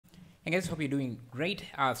Hey guys, hope you're doing great.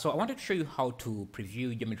 So I wanted to show you how to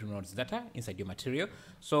preview geometry nodes data inside your material.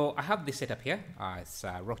 So I have this setup here. It's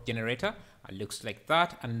a rock generator. It looks like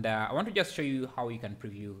that. And I want to just show you how you can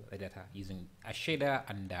preview the data using a shader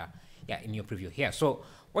and yeah, in your preview here. So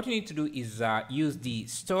what you need to do is use the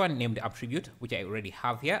store named attribute, which I already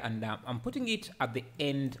have here. And I'm putting it at the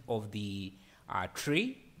end of the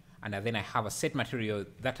tree. And then I have a set material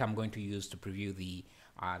that I'm going to use to preview the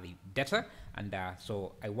data, and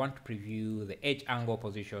so I want to preview the edge angle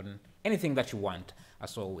position, anything that you want.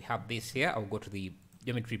 So we have this here. I'll go to the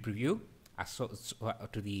geometry preview,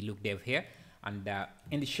 to the look dev here, and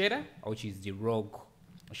in the shader, which is the rogue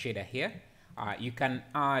shader here, you can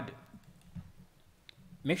add,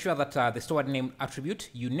 make sure that the stored name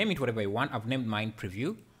attribute, you name it whatever you want. I've named mine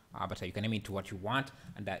preview, but you can name it to what you want,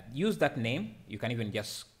 and use that name. You can even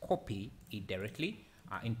just copy it directly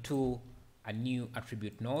into a new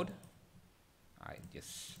attribute node. I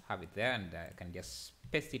just have it there, and I can just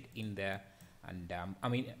paste it in there. And I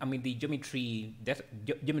mean the geometry data,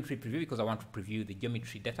 geometry preview, because I want to preview the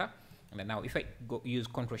geometry data. And then now if I go use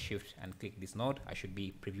Ctrl Shift and click this node, I should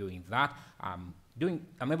be previewing that. I'm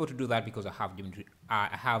able to do that because I have geometry. I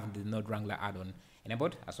have the node wrangler add-on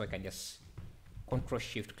enabled, so I can just Ctrl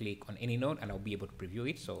Shift click on any node, and I'll be able to preview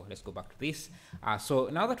it. So let's go back to this. So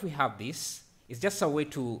now that we have this, it's just a way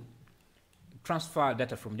to transfer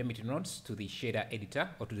data from geometry nodes to the shader editor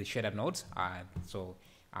or to the shader nodes.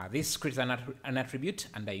 This creates an attribute,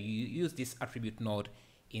 and you use this attribute node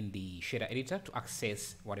in the shader editor to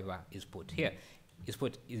access whatever is put here, is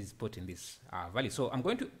put in this value. So I'm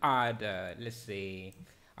going to add, let's say,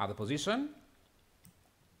 the position.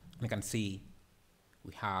 You can see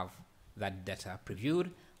we have that data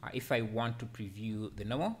previewed. If I want to preview the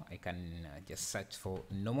normal, I can just search for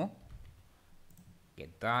normal,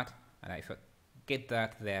 get that, and if I get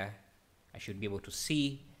that there, I should be able to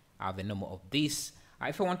see the normal of this.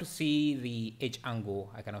 If I want to see the edge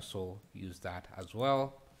angle, I can also use that as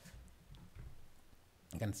well.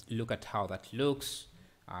 I can look at how that looks.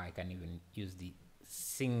 I can even use the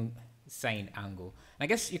sine angle. And I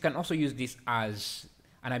guess you can also use this as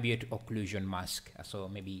an ambient occlusion mask. So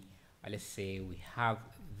maybe let's say we have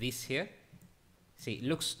this here. See, it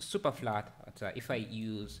looks super flat, but if I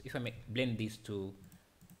blend these to,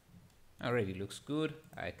 already looks good.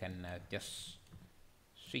 I can just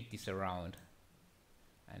switch this around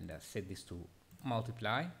and set this to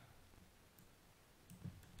multiply.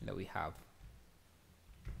 Now we have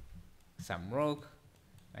some rock.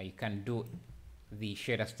 Now you can do the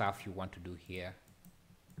shader stuff you want to do here.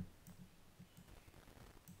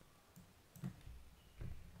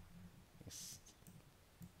 Yes.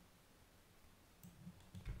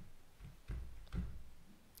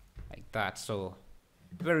 Like that. So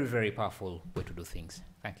very, very powerful way to do things.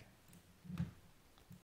 Thank you.